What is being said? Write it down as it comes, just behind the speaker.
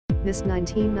This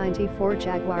 1994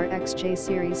 Jaguar XJ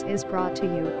series is brought to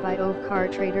you by OVE Car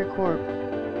Trader Corp.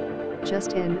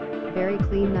 Just in, very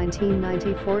clean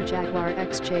 1994 Jaguar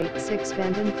XJ6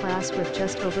 Vanden Plas with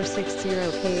just over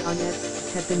 60k on it,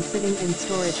 had been sitting in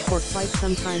storage for quite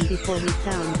some time before we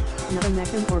found, not a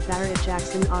Meckham or Barrett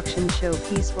Jackson auction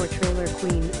showpiece or trailer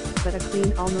queen, but a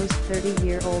clean almost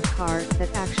 30-year-old car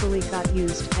that actually got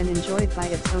used and enjoyed by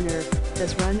its owner,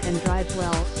 does run and drive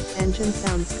well, engine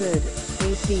sounds good,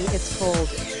 AC it's cold.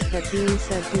 That being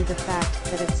said, due the fact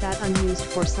that it sat unused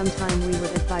for some time, we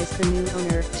would advise the new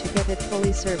owner to get it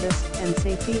fully serviced and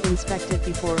safety inspected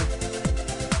before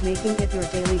making it your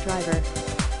daily driver.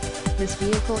 This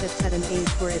vehicle it's at an age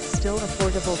where it's still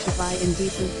affordable to buy in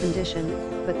decent condition,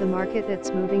 but the market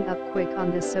it's moving up quick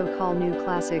on this so-called new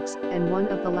classics and one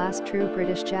of the last true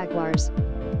British Jaguars.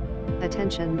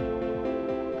 Attention!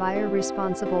 Buyer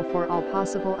responsible for all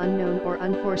possible unknown or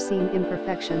unforeseen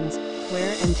imperfections,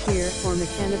 wear and tear or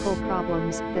mechanical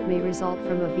problems that may result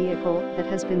from a vehicle that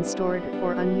has been stored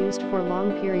or unused for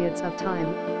long periods of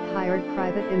time. Hired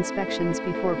private inspections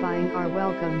before buying are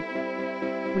welcome.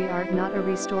 We are not a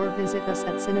restore. Visit us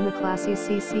at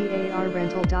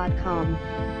cinemaclassyccarrental.com.